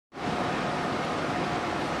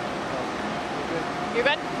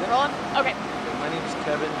You're good? Rolling? Okay. My name is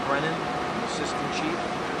Kevin Brennan. I'm Assistant Chief.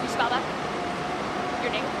 Can you spell that? Your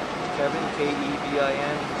name? Kevin,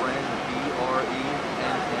 K-E-V-I-N, Brennan, B-R-E-N-N-A-N.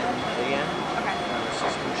 Okay. I'm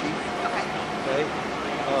Assistant Chief. Okay. Okay.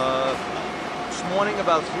 This morning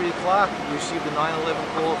about 3 o'clock, we received a 911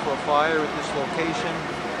 call for a fire at this location.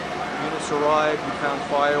 Units arrived. We found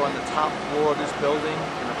fire on the top floor of this building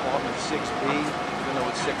in apartment 6B, even though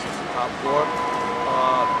it's 6, it's the top floor.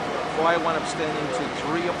 Fire went extending to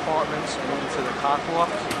 3 apartments and into the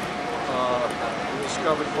cockloft. We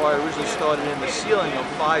discovered fire originally started in the ceiling of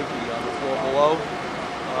 5B on the floor below.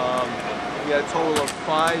 We had a total of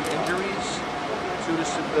 5 injuries, 2 to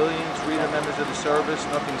civilians, 3 to members of the service,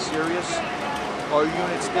 nothing serious. Our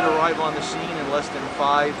units did arrive on the scene in less than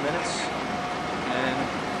 5 minutes and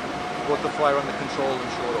brought the fire under control in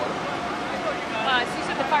short order. So you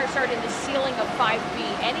said the fire started in the ceiling of 5B.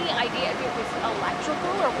 Any idea if it was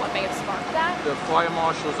electrical or what may have sparked that? The fire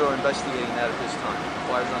marshals are investigating that at this time. The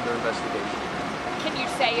fire's under investigation. Can you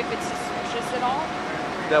say if it's suspicious at all?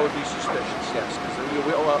 That would be suspicious, yes, because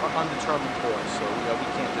we're undetermined cause, so we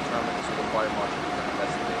can't determine this with the fire marshal is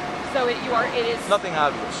investigating. So it is nothing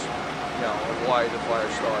obvious, of why the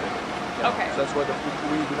fire started. Okay. So that's why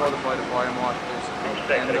we notify the fire marshals,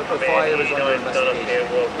 and the fire is under investigation.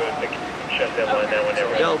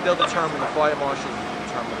 They'll determine, the fire marshals will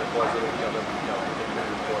determine the cause of the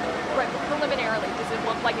report. Right, but preliminarily, does it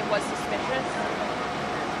look like it was suspicious?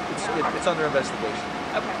 It's under investigation.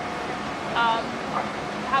 Okay.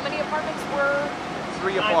 How many apartments were?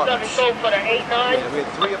 3 apartments. Yeah, we had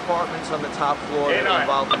 3 apartments on the top floor that were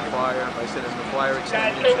involved in the fire. Like I said, as the fire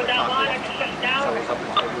extended into the top floor, so it was up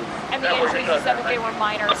into the roof. And the injuries, you said that they were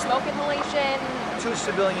minor. Smoke inhalation? 2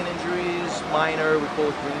 civilian injuries, minor, we call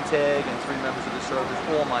it green tag, and 3 members of the service,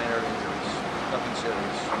 all minor injuries, nothing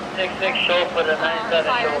serious. 6-6 show for the 9-7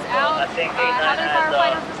 fire is out. I think 8-9 how many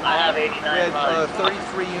firefighters has, I have 89 We had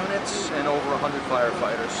 33 units and over 100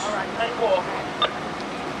 firefighters. All right.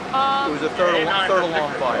 It was a third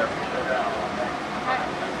alarm fire.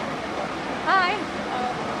 Hi.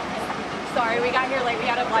 Sorry, we got here late. We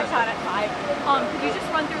had a light on at 5. Could you just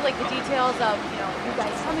run through like the details of you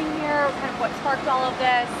guys coming here, kind of what sparked all of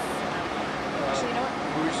this?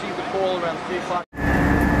 We received a call around 3 o'clock.